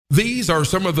These are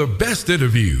some of the best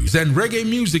interviews and reggae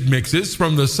music mixes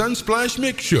from the Sunsplash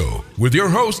Mix Show with your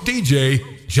host, DJ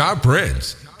Ja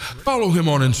Prince. Follow him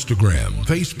on Instagram,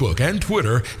 Facebook, and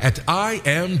Twitter at I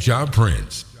Am Ja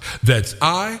Prince. That's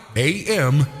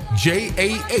IAMJAHPRINCE.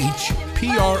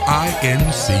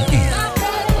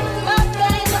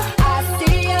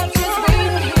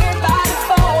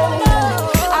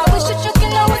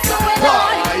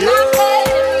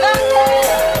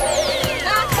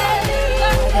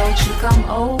 Come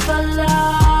over,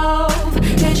 love.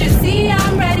 Can't you see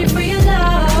I'm ready for your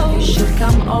love? You should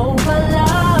come over,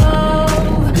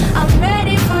 love. I'm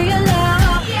ready for your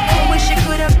love. I wish you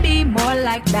could have been more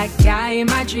like that guy in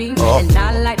my dream, and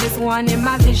not like this one in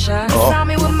my vision. Saw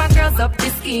me with my girls up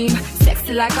the scheme,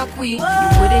 sexy like a queen.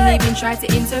 You wouldn't even try to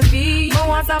intervene. But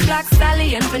once a black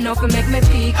stallion for no for make me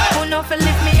peak. Who know for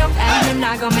lift me up and him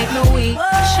not gonna make me weak.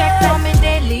 Check on me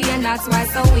daily and not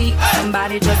twice a week.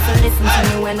 Somebody just to listen to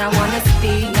me when I wanna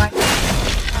speak.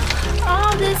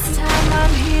 All this time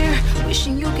I'm here,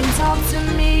 wishing you can talk to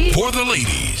me. For the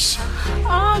ladies.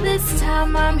 All this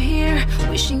time I'm here,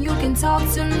 wishing you can talk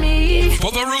to me.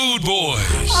 For the rude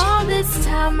boys. All this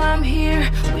time I'm here,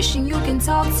 wishing you can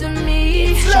talk to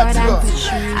me. Jordan Patrice,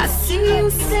 I see you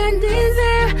standing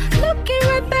there, looking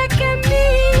right back at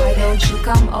me. Why don't you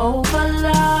come over,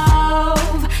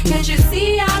 love? Can't you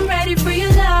see I'm ready for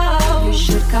your love? You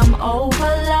should come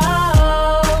over,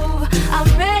 love. I'm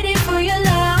ready for your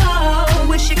love.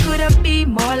 Wish you could have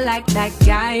been more like that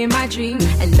guy in my dream,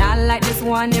 and not like this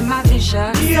one in my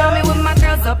vision. Saw me with my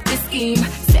girls up the scheme,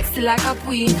 sexy like a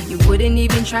queen. You wouldn't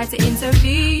even try to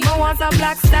intervene. But once a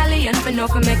black stallion for no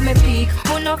for make me peak.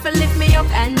 Who know for lift me up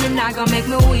and you're not gonna make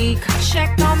me weak.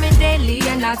 Check on me daily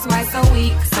and not twice a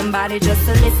week. Somebody just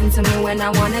to listen to me when I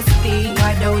wanna speak.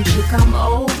 Why don't you come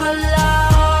over,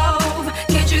 love?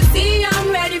 Can't you see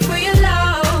I'm ready for your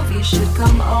love? You should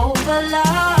come over,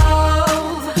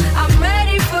 love. I'm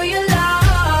ready for your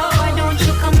love. Why don't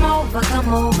you come over,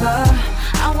 come over?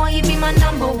 I want you to be my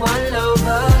number one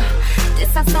lover. This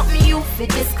is something you fit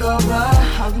discover.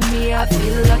 Hug me, I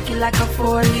feel lucky like a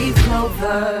four-leaf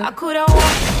clover. I could've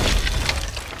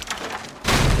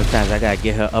Sometimes I gotta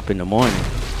get her up in the morning.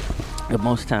 But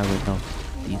most times, you know,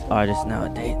 these artists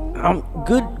nowadays.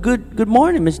 Good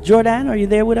morning, Miss Jordan. Are you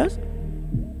there with us?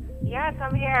 Yes,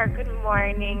 I'm here. Good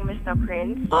morning, Mr.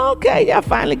 Prince. Okay, I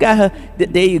finally got her.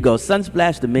 There you go.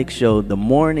 Sunsplash, the Mix Show, the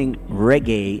morning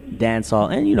reggae dancehall.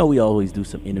 And you know, we always do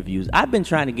some interviews. I've been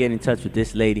trying to get in touch with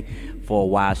this lady for a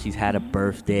while. She's had a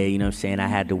birthday, you know what I'm saying? I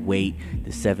had to wait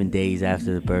the 7 days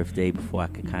after the birthday before I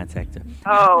could contact her.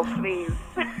 Oh, please.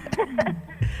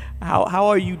 How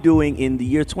are you doing in the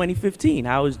year 2015?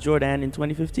 How is Jordan in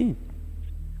 2015?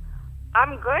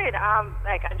 I'm good.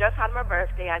 Like I just had my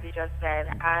birthday, as you just said,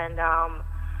 and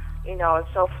you know,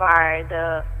 so far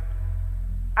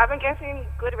I've been getting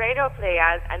good radio play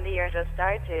and the year just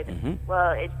started. Mm-hmm.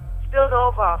 Well, it spilled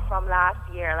over from last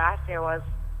year. Last year was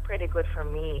pretty good for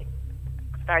me,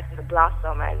 starting to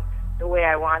blossom and the way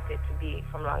I want it to be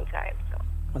from a long time. So.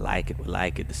 We like it.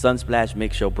 The Sunsplash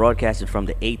Mix Show, broadcasted from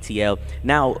the ATL.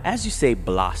 Now, as you say,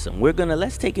 blossom.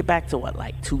 Let's take it back to what,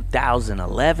 like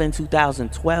 2011,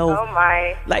 2012? Oh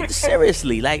my! Like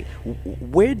seriously, like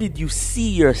where did you see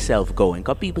yourself going?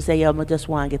 Cause people say, "Yo, I just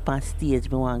want to get on stage,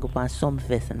 I want to go on some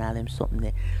fest and all them something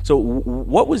there." So,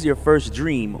 what was your first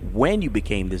dream when you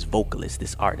became this vocalist,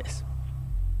 this artist?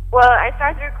 Well, I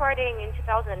started recording in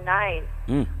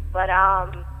 2009, but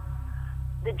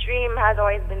the dream has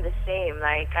always been the same.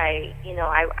 Like I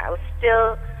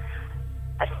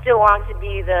still want to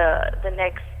be the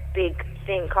next big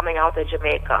thing coming out of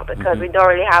Jamaica, because we don't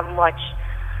really have much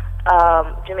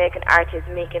Jamaican artists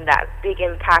making that big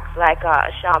impact like a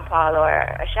Sean Paul or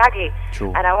a Shaggy.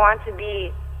 True. And I want to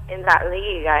be in that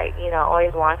league. I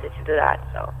always wanted to do that,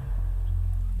 so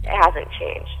it hasn't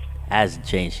changed. Hasn't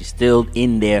changed. She's still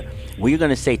in there. We're going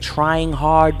to say trying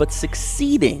hard but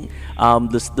succeeding.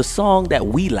 The song that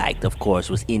we liked, of course,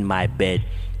 was In My Bed,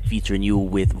 featuring you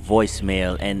with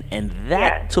Voicemail, and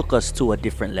that took us to a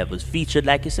different level. It's featured,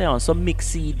 like you said, on some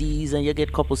mixed CDs, and you get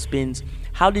a couple spins.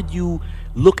 How did you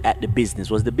look at the business?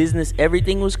 Was the business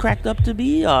everything was cracked up to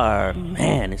be, or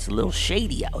man, it's a little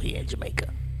shady out here in Jamaica?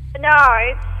 No,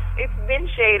 it's been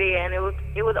shady, and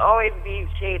it would always be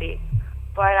shady.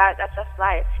 But that's just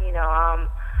life,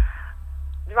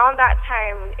 Around that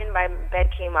time, In My Bed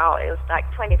came out, it was like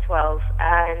 2012,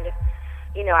 and,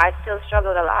 I still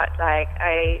struggled a lot. Like,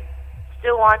 I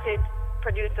still wanted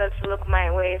producers to look my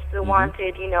way, still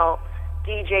wanted,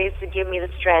 DJs to give me the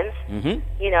strength, and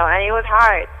it was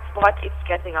hard, but it's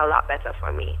getting a lot better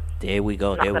for me. There we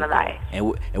go. I'm not gonna lie.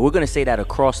 And we're going to say that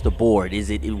across the board.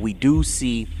 We do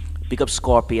see Big up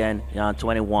Scorpion,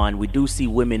 21. We do see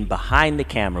women behind the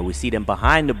camera. We see them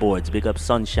behind the boards. Big up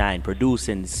Sunshine,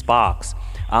 producing Sparks.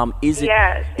 Is it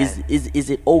is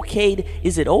it okay?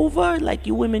 Is it over? Like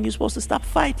you women, you're supposed to stop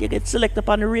fight. You get selected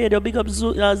on the radio. Big up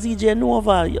ZJ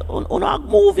Nova. On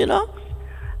move, you know.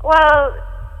 Well,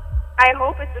 I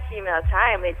hope it's a female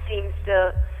time. It seems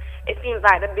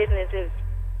like the business is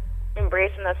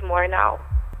embracing us more now.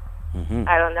 Mm-hmm.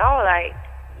 I don't know, like,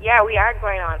 yeah, we are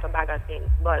going on some bigger things,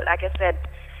 but like I said,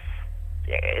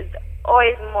 there is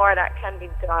always more that can be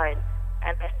done,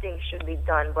 and I think should be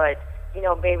done, but,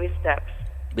 baby steps.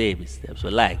 Baby steps.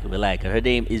 We like her. Her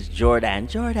name is Jordan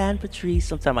Patrice.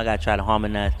 Sometimes I gotta try to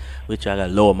harmonize, which I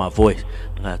gotta lower my voice.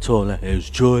 I gotta tell her it's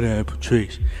Jordan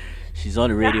Patrice. She's on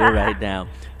the radio right now.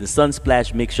 The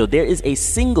Sunsplash Mix Show. There is a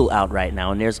single out right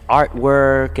now, and there's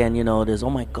artwork, and there's, oh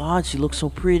my God, she looks so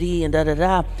pretty, and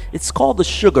da-da-da. It's called The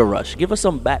Sugar Rush. Give us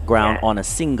some background on a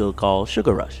single called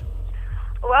Sugar Rush.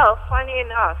 Well, funny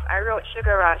enough, I wrote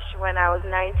Sugar Rush when I was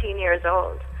 19 years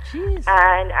old. Jeez.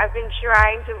 And I've been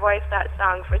trying to voice that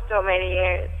song for so many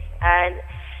years. And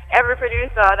every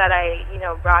producer that I,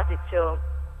 brought it to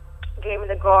gave me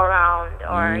the go around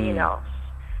or,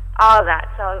 all that.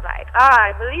 So I was like,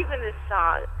 I believe in this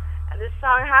song. And this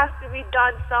song has to be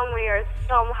done somewhere,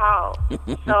 somehow.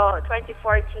 So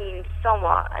 2014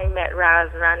 summer, I met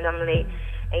Raz randomly,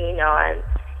 and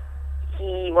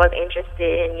he was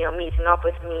interested in, meeting up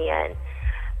with me. And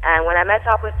when I met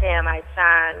up with him, I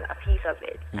sang a piece of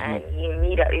it. Mm-hmm. And he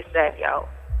immediately said, yo,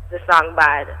 the song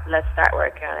bad, let's start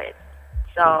working on it.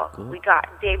 So we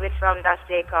got David from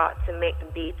Dasteca to make the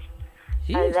beat.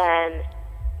 Jeez. And then,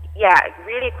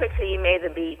 really quickly he made the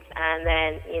beat. And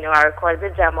then, I recorded the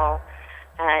demo.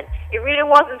 And it really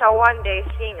wasn't a one-day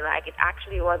thing. Like, it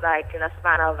actually was, like, in a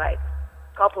span of, like,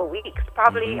 a couple of weeks.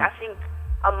 Probably, I think,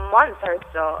 a month or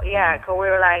so. Yeah, because we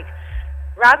were, like,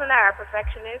 Raz and I are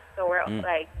perfectionists, so we're,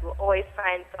 like, we'll always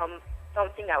find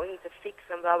something that we need to fix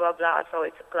and blah, blah, blah. So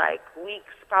it took, like,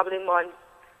 weeks, probably months,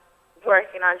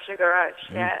 working on Sugar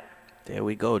Rush, yeah. There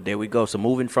we go. So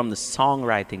moving from the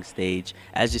songwriting stage,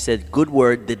 as you said, good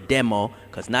word, the demo,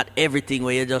 because not everything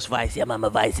where you just voice, mama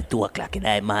voice at 2 o'clock in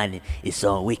the morning is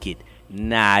so wicked.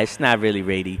 Nah, it's not really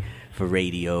ready for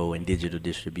radio and digital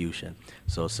distribution.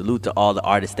 So salute to all the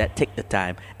artists that take the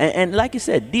time. And like you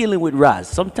said, dealing with Raz,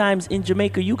 sometimes in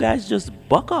Jamaica, you guys just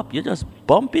buck up. You just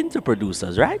bump into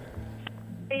producers, right?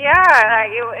 Yeah,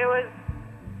 like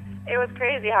it was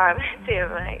crazy how I met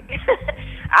him. Like,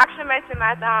 I actually met him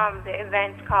at the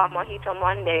event called Mojito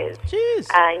Mondays. Jeez.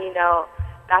 And,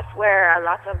 that's where a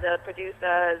lot of the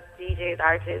producers, DJs,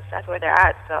 artists, that's where they're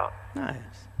at. So,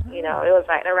 nice. It was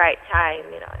like the right time,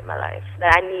 in my life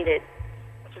that I needed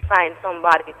to find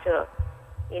somebody to,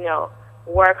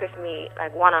 work with me,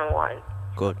 like, one-on-one.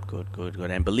 Good.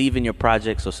 And believe in your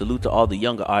project. So salute to all the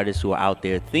younger artists who are out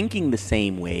there thinking the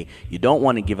same way. You don't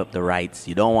want to give up the rights.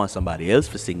 You don't want somebody else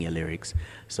to sing your lyrics.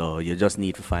 So you just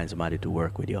need to find somebody to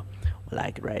work with you. I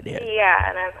like it right there. Yeah,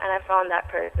 and I found that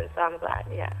person, so I'm glad,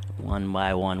 yeah. One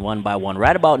by one.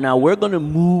 Right about now, we're going to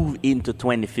move into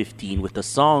 2015 with a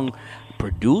song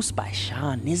produced by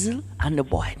Sean Nizzle and the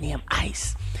boy named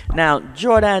Ice. Now,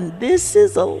 Jordan, this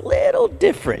is a little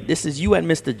different. This is you and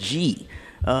Mr. G.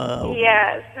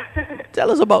 Yes.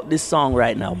 Tell us about this song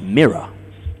right now, Mirror.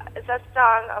 It's a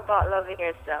song about loving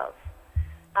yourself,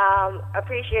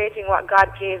 appreciating what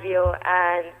God gave you,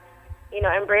 and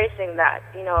embracing that.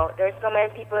 There's so many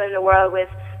people in the world with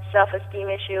self-esteem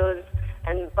issues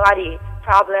and body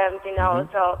problems.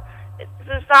 So it's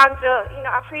a song to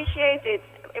appreciate it,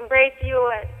 embrace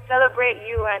you, and celebrate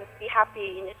you, and be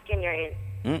happy in the skin you're in.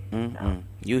 So.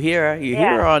 You hear her. You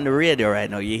hear her on the radio right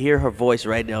now. You hear her voice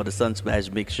right now, the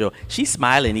Sunsplash Mix Show. She's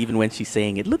smiling even when she's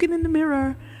saying it. Looking in the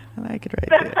mirror. I like it right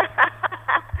there.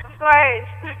 Of course.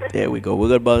 There we go.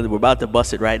 We're about to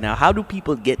bust it right now. How do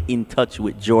people get in touch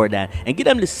with Jordan? And get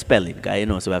them to spell it, guy.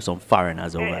 So we have some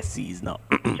foreigners overseas now.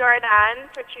 Jordan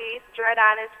Patrice.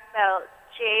 Jordan is spelled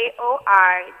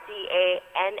Jordanne.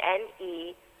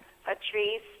 Patrice,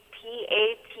 Patrice.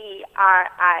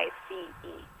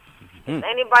 If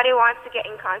anybody wants to get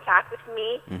in contact with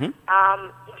me, you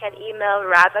can email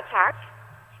Razattack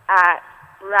at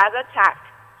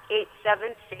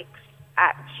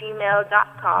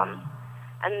razattack876@gmail.com.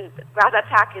 And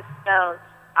Razattack is spelled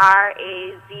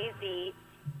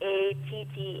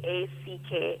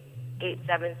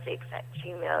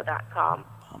RAZZATTACK876@gmail.com.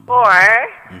 Or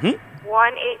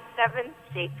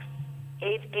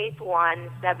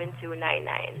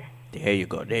 1-876-881-7299. There you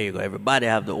go. Everybody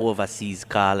have the overseas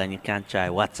call, and you can't try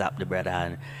WhatsApp the brother.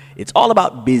 And it's all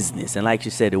about business. And like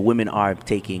you said, the women are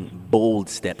taking bold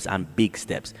steps and big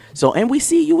steps. So, and we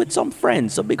see you with some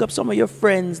friends. So big up some of your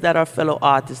friends that are fellow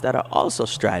artists that are also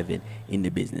striving in the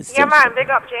business. Yeah, man. Big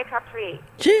up Jay Capri.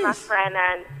 Cheers. My friend,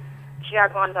 and she has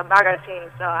gone to a bag of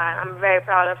things. So I'm very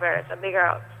proud of her. So big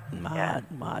up. Mad.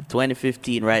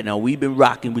 2015 right now. We've been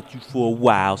rocking with you for a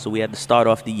while, so we had to start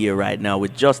off the year right now. We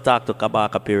just talked to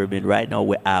Kabaka Pyramid. Right now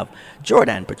we have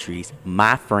Jordan Patrice,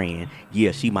 my friend.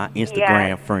 Yeah, she my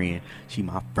Instagram friend. She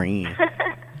my friend.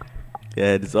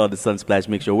 Yeah, this is all the Sunsplash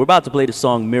Mix Show. We're about to play the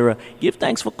song Mirror. Give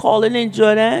thanks for calling in,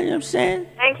 Jordan. You know what I'm saying?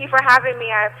 Thank you for having me.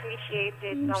 I appreciate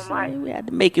it so much. We had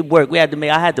to make it work. I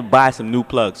had to buy some new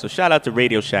plugs. So shout out to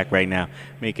Radio Shack right now,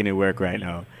 making it work right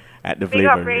now. At the Big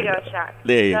up Radio Shack.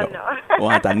 There you go.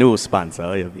 Want a new sponsor.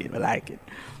 I like it.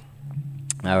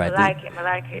 All right. I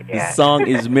like it. Yeah. The song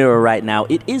is Mirror right now.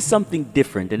 It is something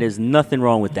different, and there's nothing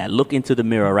wrong with that. Look into the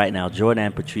mirror right now.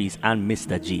 Jordan Patrice and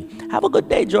Mr. G. Have a good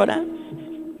day,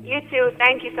 Jordan. You too.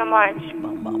 Thank you so much.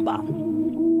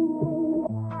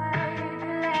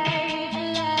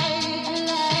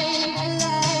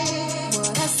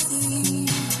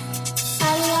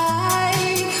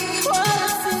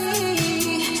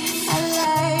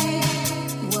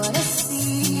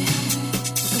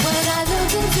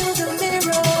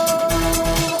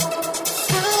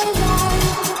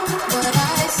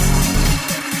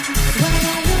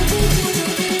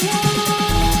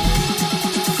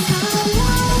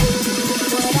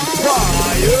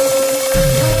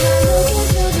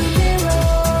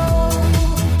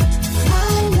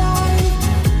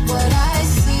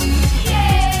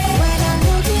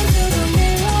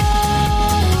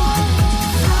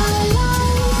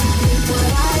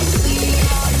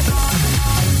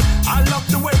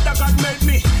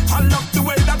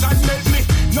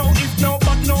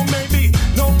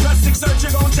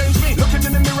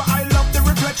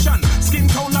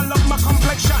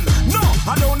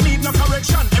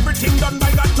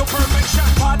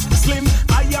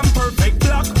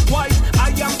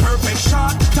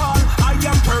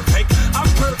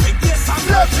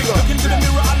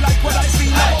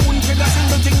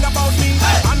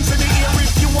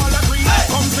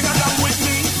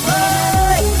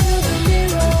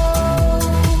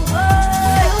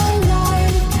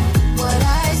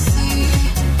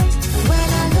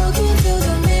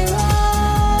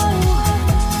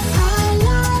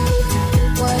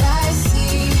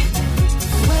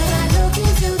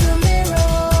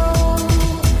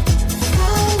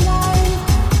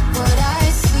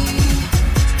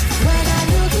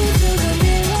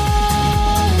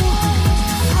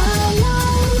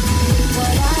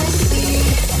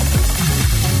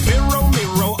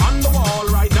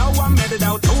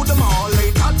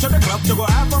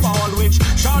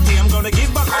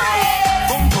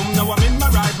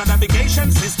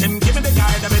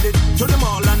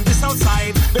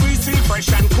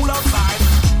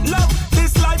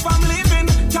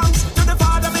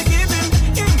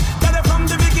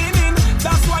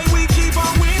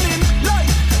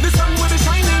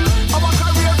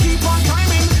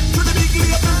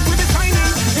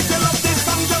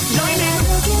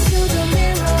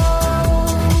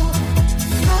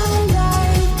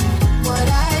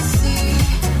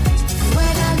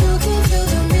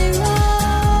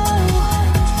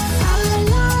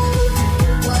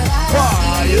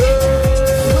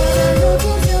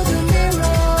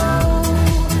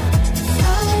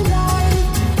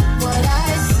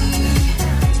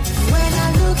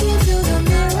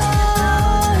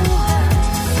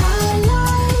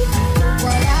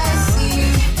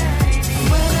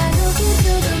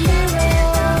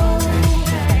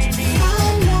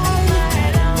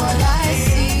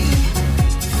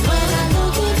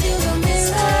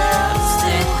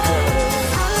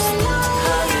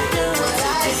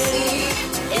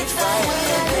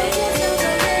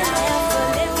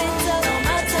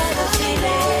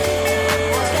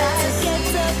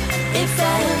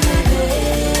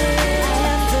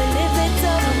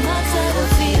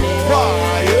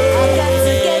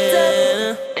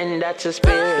 That's a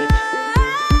spirit.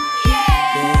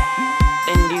 Yeah.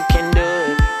 And you can do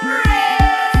it.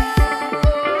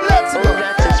 Let's go.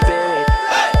 That's a spirit.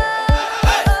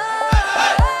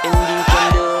 And you can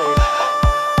do it.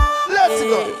 Let's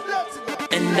go.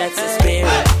 And that's a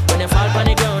spirit. When you fall on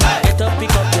the ground, get up,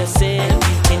 pick up yourself.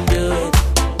 You can do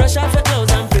it. Brush off your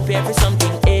clothes and prepare for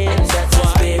something else. That's a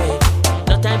spirit.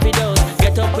 No time for those.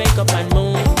 Get up, wake up and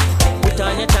move. Put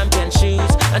on your champion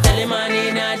shoes and tell the man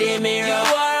in the mirror.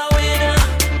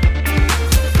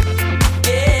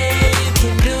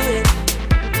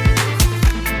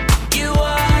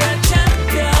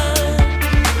 Champion.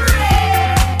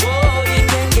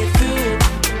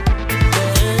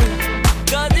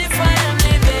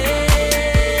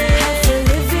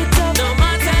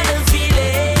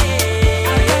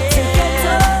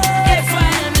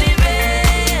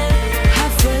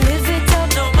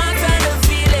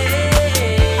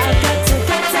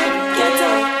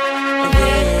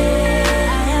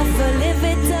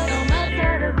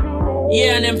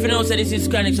 say this is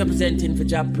Chronixx representing for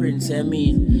Jah Prince, I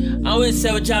mean. I always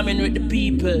say we're jamming with the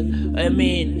people, I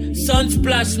mean.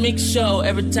 Sunsplash Mix Show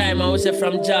every time. I always say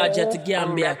from Georgia to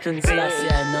Gambia, King Selassie,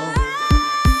 I know.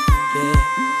 Yeah,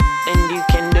 and you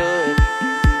can do it.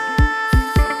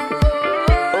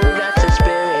 Oh, that's a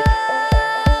spirit.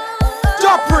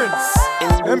 Jah Prince.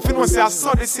 Everything was say I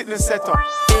saw this sitting set up.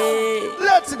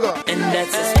 Let's go. And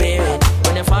that's a spirit.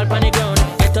 When you fall on the ground,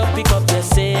 get up, pick up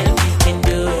yourself. You can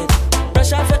do it.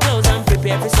 Brush off your clothes and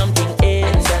prepare for something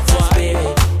else. That's a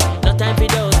spirit. No time for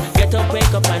those. Get up,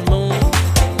 wake up and move.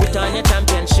 Put on your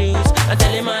champion shoes and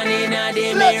tell him man in the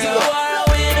mirror. You are a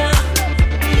winner.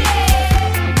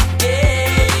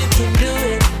 Yeah, you can do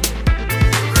it.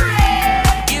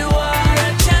 You are a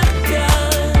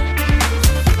champion.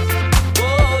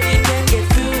 Oh, you can get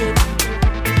through it.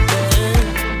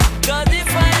 Cause if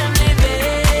I am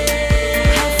living,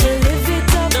 have to live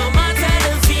it up. No matter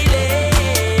the feeling,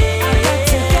 I got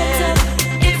to get up.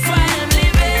 If I am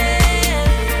living,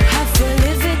 have to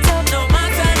live it up. No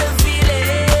matter the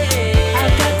feeling, I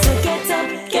got to get up,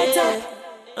 get up.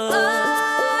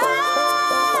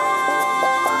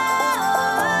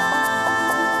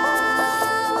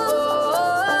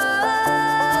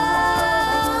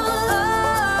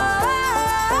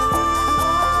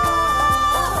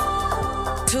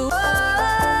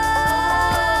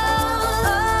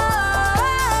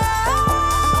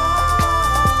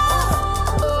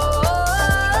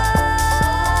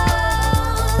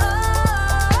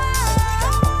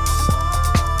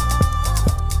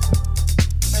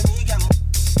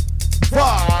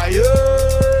 Fire.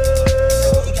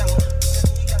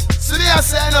 So they are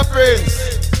saying up, friends.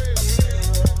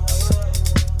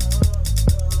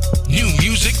 New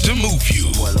music to move you.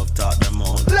 Boy, love talk them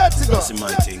on. Let's go. That's my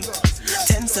thing.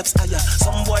 10 steps higher.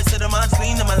 Some boys say them hands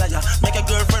clean, them a liar. Make a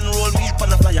girlfriend roll weed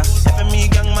on a flyer. Every me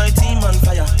gang, my team on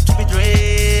fire. Keep it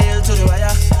real to the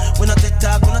wire. We not take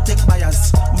talk, we not take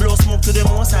bias. Blow smoke to the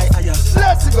most high higher.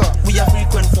 Let's go. We a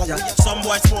frequent flyer. Some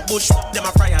boys smoke bush, them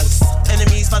a fryers.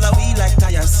 Enemies follow we like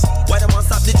tires. Why them want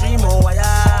stop the dream? Oh why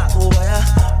oh why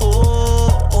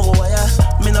oh why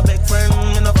me no beg friend,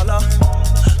 me no follow.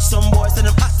 Some boys say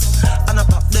them hot, and I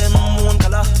pop them one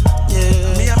color.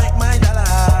 Yeah, me I make my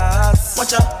dollars.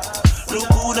 Watch out, look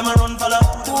who them a run follow.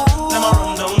 Them a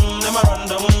run down, them a run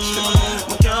down.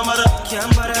 Me can't bother.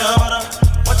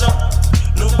 Watch out,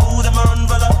 look who them a run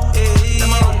follow.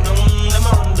 Them a run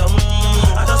down.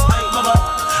 I just like baba,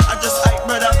 I just like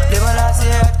brother. Them a last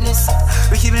year hotness.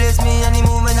 Ricky bless me and the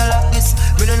movement I like this.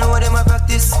 We don't know what them a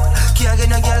practice. Can't get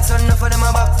no girl, so enough for them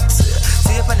a box.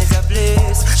 See if I need a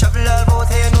place. Travel all about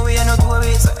here, know we are not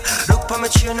worries. Look for my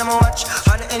chain and my watch.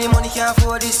 All any money can't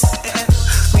afford this.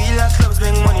 We like clubs,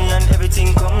 bring money and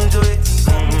everything come to it.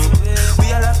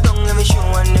 We are locked down, let me show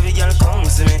and every girl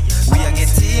comes to me. We are get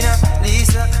Tina,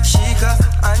 Lisa, Shika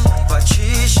and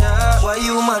Patricia. Why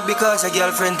you mad? Because a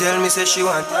girlfriend tell me say she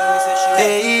want.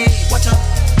 Hey, watch out,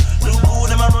 look who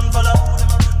them a run follow.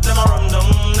 Them a run down.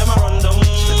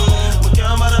 We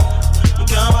can't bother.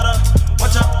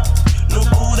 Watch out, look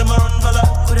who them a run follow.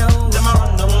 Them a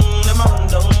run down.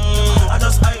 I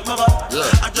just hype baba,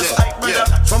 I just hype brother.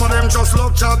 Some of them just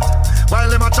love chat. While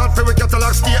them a chat for we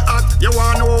catalog stay hot. You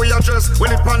wanna know we address.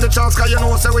 When it pan the chance, cause you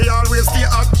know say we always stay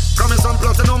hot. Promise some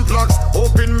platinum plugs.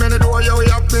 Open many door, yeah we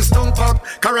have this tongue pop.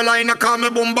 Carolina call me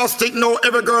bombastic. Now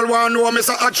every girl wanna know me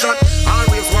say hot shot.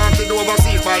 Always wanted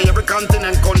overseas by every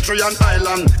continent, country and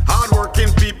island.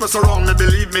 Hardworking people surround me,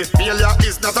 believe me. Failure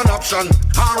is not an option,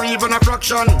 or even a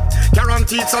fraction.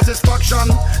 Guaranteed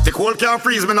satisfaction. The cold can't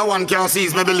freeze me, no one can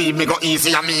seize me. Believe me, go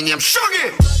easy, I mean him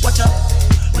Shuggy. Watch out,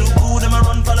 look who them a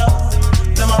run follow.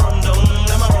 Them a run down.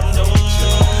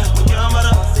 We can't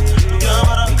bother.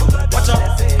 Watch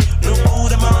out, look who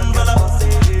them a run follow.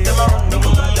 Them a run down.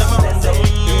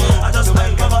 I just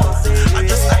like baba, I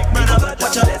just like brother.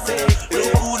 Watch out,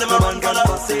 look who them a run follow.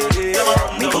 Them a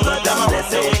run down.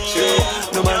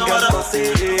 no man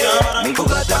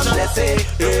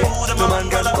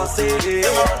can cuss it.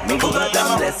 Me go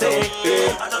goddamn bless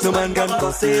it. No man can cuss it. Me go goddamn bless it. No man can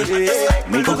cuss it.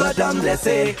 Me go goddamn bless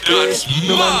it.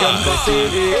 No man can cuss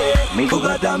it. Me go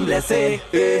goddamn bless it.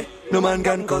 No man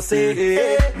can cuss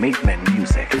it. Make men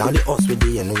music. Now the us with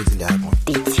the and who's in that one.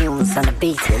 The tunes on the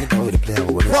beat. Anytime with the player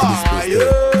over there.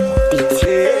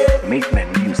 Make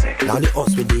men music. Now the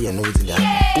us with the and who's in that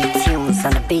one. The tunes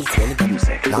on the beat.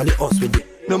 Music. Now the us with the.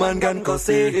 No man can cuss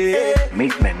it.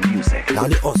 Make men music. Now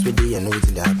the us with the and who's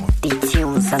in that one. The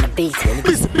tunes on the beat.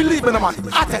 Please believe me, man.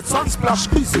 I take Sunsplash.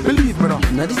 Please believe me, man.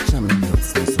 Now this channel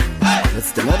notes. Let's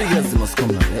the other girls must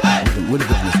come now. We'll go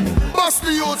this. Bust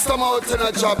the youths come out in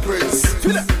a job race.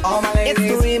 All my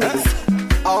ladies,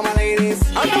 all my ladies,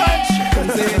 I'm lunch.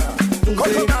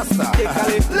 Cut master.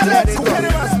 Let's go.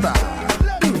 Master.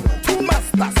 Two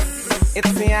masters.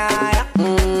 It's the yeah,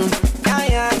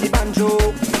 the banjo.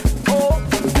 Oh,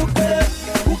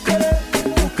 who get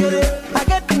it? I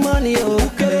get the money, oh,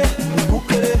 who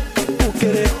get it?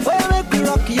 Oh, make me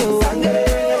rock you, sangere,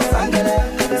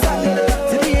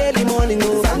 till the early morning,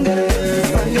 oh, sangere,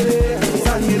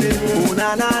 oh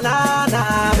na na na na,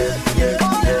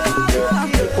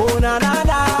 oh na na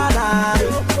na na,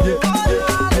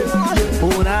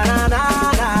 oh na na na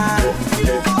na,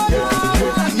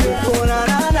 oh na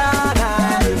na na na.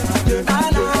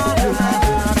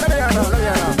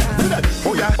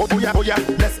 Oh yeah,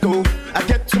 let's go. I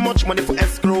get too much money for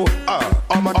escrow.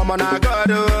 I'm on a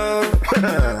god.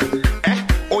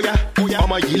 Oh yeah,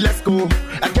 let's go.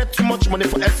 I get too much money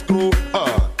for escrow.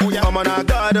 I'm on a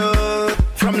god.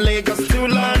 From Lagos to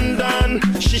London,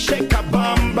 she shake a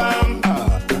bam bam.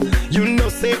 You know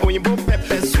say Oyinbo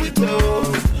pepper sweet oh.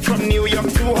 From New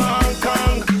York to Hong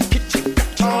Kong,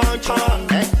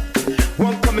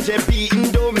 one come JB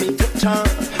Indomie to town.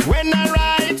 When I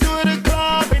ride to the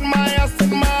club in my Aston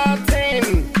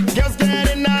Martin, girls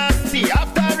getting nasty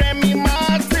after Remy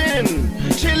Martin.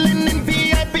 Chilling in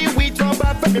VIP, we talk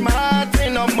about Remy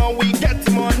Martin. No more we get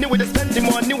the money, we spend the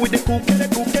money with the cook.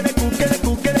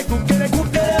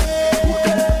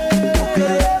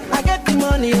 I get the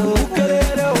money, oh, where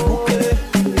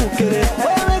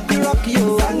make me rock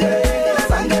you,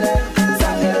 sangere,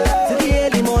 till the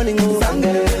early morning, oh,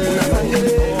 sangere,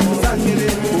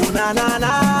 oh na na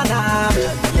na na,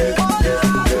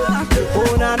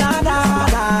 oh na na na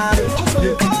na,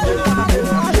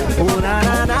 oh na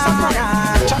na na na,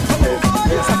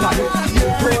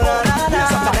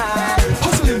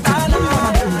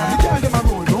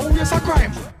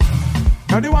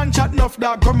 Now the one chat enough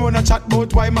dog, come on and chat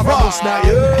about why my boss dog.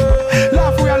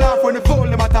 Laugh we a laugh when the fool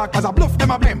them attack, cause I bluff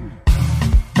them a blame.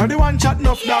 Now the one chat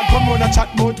enough dog, come on and chat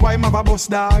about why my boss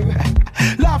dog.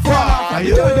 Laugh we a laugh when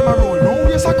the girl them a roll, no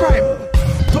waste a crime.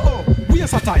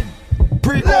 Waste a time.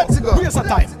 Let's go. Waste a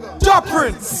time. Job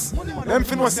Prince. Them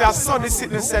fin was say I saw this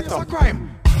sitting set up. Crime.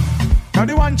 Now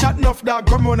the one chat enough dog,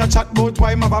 come on and chat about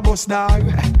why my boss dog.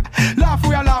 Laugh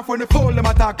we a laugh when the fool them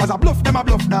attack, cause I bluff them a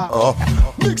bluff dog.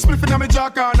 Big spliff in my jaw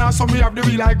corner, so me have the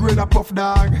real high grade of puff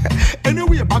dog.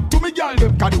 Anyway, back to me girl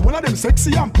them, cause the one of them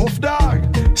sexy and puff dog.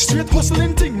 Straight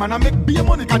hustling thing, man, I make beer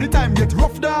money, cause the time get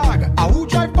rough dog. I who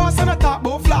drive past and I talk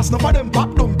about flash, none of them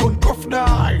back down gun cuff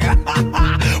dog.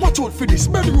 Watch out for this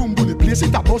bedroom bully place,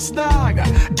 it a bust dog.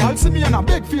 Girl see me and I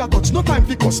beg for your touch, no time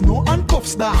for cuss, no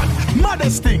handcuffs dog.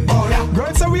 Maddest thing,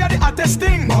 girls say we are the hottest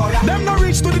thing. Them no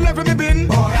reach to the level me been.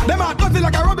 Them are dirty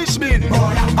like a rubbish bin.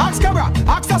 Ask Cabra,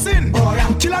 ask Assassin.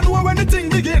 Kill and know when the thing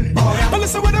begin. But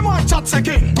listen when them want chat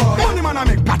second. Money man I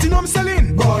make platinum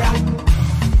selling.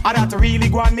 I that really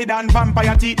go on me than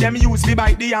vampire teeth. Them use me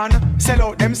bite the hand. Sell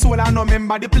out them soul and no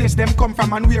remember the place them come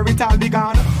from and where it all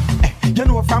began. You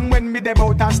know from when me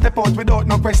debout and step out without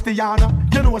no question.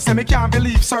 You know say me can't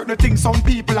believe certain things some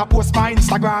people a post by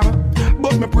Instagram.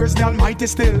 But me praise the Almighty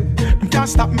still. Them can't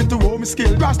stop me to roll me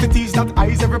skill. Cross the T's that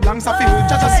eyes every blanks I feel.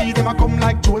 Just to see them a come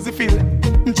like Josephine.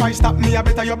 Try stop me a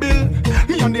better your bill.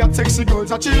 Me and the hot sexy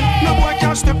girls a chill. No boy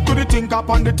can't step to the thing up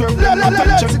on the turf.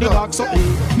 Check the dog so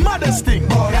maddest thing.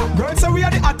 Girls say we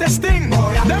are the hottest thing.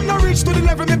 Them no reach to the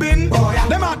level me been.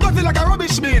 Them are dirty like a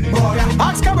rubbish bin.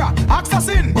 Ask Cabra, ask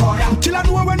Assassin. Kill and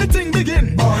know when the thing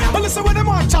begin. But listen when them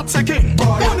want chat second.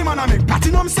 Money man I make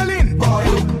platinum selling.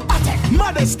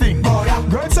 Maddest thing.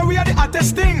 Girls say we are the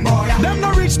hottest thing. Them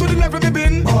no reach to the level me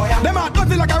been. Them are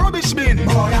dirty like a rubbish bin.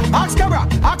 Ask Cabra,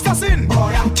 ask Assassin.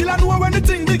 Kill and know when the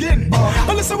thing begin.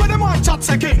 But listen when them want chat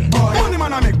second. Money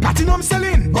man I make platinum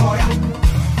selling.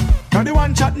 Now the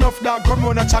one chat enough dog, come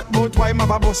on and chat about why my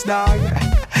boss dog.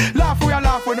 Laugh we a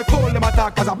laugh when the fool them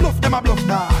attack, cause I bluff them a bluff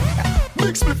dog.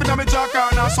 Big spliff in my jaw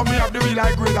corner, so me have the real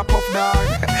high grade of puff dog.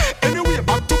 Anyway,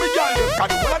 back to me girl them, cause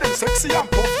the one of them sexy and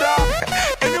puff dog.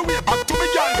 Anyway, back to me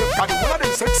girl them, cause the one of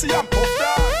them sexy and puff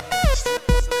dog.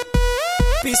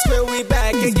 Peace where we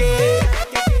back again.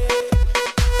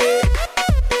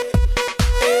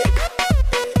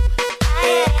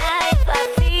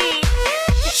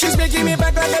 She's making me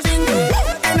back like a bingo,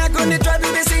 and I couldn't try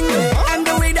to be single. And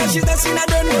the way that she's dancing, I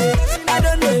don't know.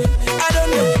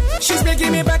 She's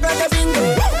making me back like a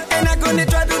bingo, and I couldn't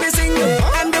try to be single.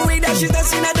 And the way that she's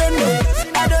dancing, I don't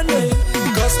know.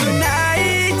 Cause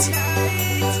tonight,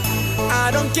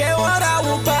 I don't care what I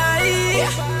will buy,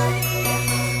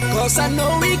 cause I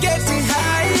know we getting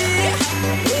high.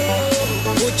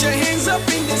 Put your hands up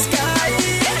in the sky,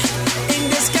 in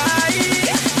the sky.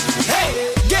 Hey,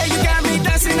 yeah, you got me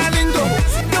dancing a lingo,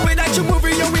 the way that you move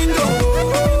in your window.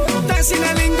 Dancing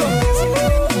a lingo,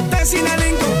 dancing a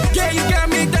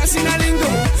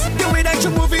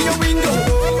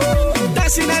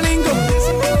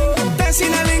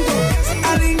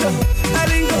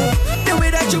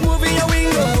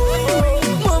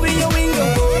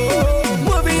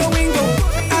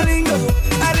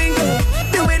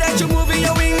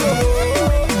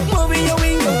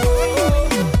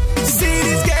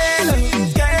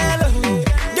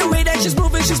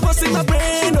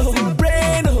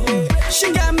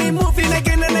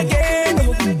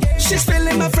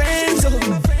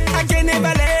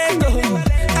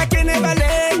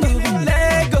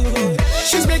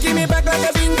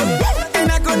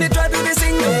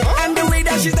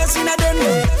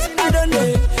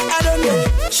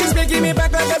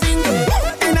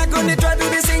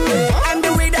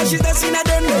she's dancing, I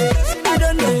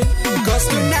don't know. Cause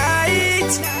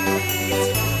tonight,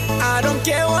 I don't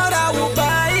care what I will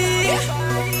buy.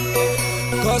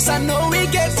 Cause I know we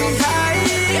getting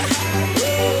high.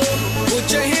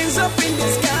 Put your hands up in the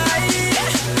sky.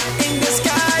 In the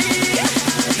sky.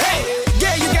 Hey,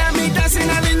 yeah, you got me dancing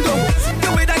a lingo. The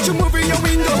way that you move in your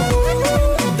window.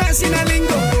 Dancing a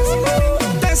lingo.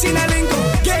 Dancing a lingo.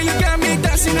 Yeah, you got me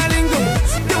dancing a lingo.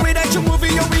 The way that you move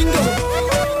in your window.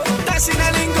 Dancing a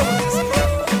lingo.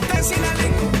 Dancing a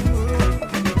lingo.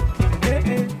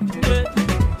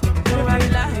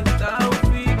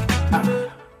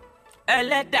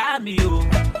 Ẹlẹ́dàá mi o,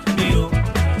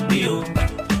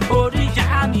 oríyá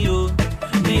mi o,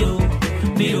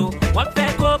 wọ́n fẹ́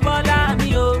kó bọ́lá mi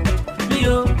o,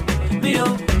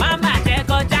 máma jẹ́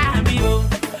kọjá mi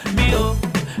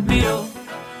o,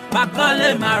 má kọ́lé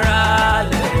má ra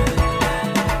lẹ̀,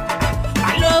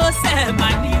 àlọ́ sẹ́ má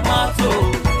ní mọ́tò,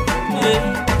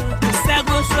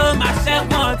 ṣẹ́gun ṣó má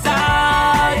ṣẹ́gun ọ̀tá,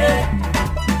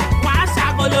 wọ́n á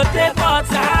ṣàkólóté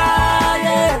bọ́tà.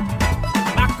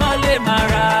 Le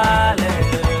marale,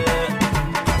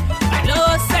 alo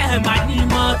se mani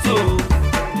moto,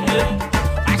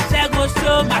 masego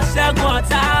show, masego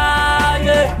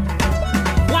taye,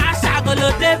 wa shagolo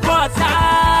de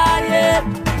potaye.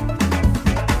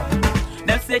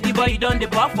 Them say the boy you done the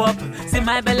pop up, see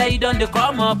my belly you done the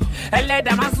come up. Let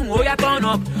them ask oh ya turn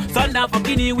up, sundown for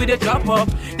Guinea with the chop up.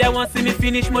 They want see me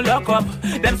finish my lock up.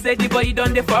 Them say the boy you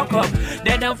done the fuck up.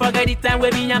 They don't forget the time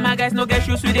when me and my guys no get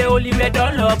shoes with the only red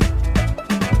on up.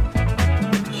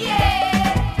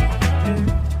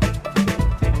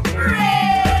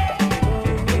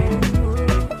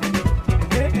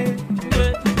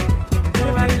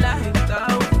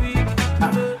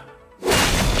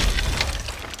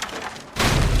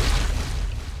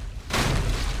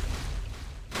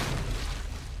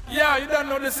 Yeah, you don't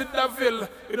know this in Daville.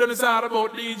 You don't know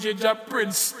about DJ Job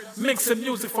Prince. Mixing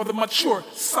music for the mature.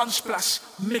 Sunsplash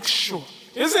Mix Show.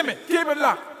 You see me? Keep it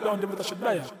locked. Don't do it, I should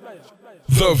die.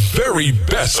 The very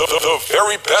best of the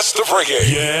very best of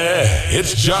reggae. Yeah,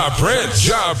 it's Job Prince.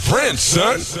 Job Prince,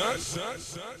 son.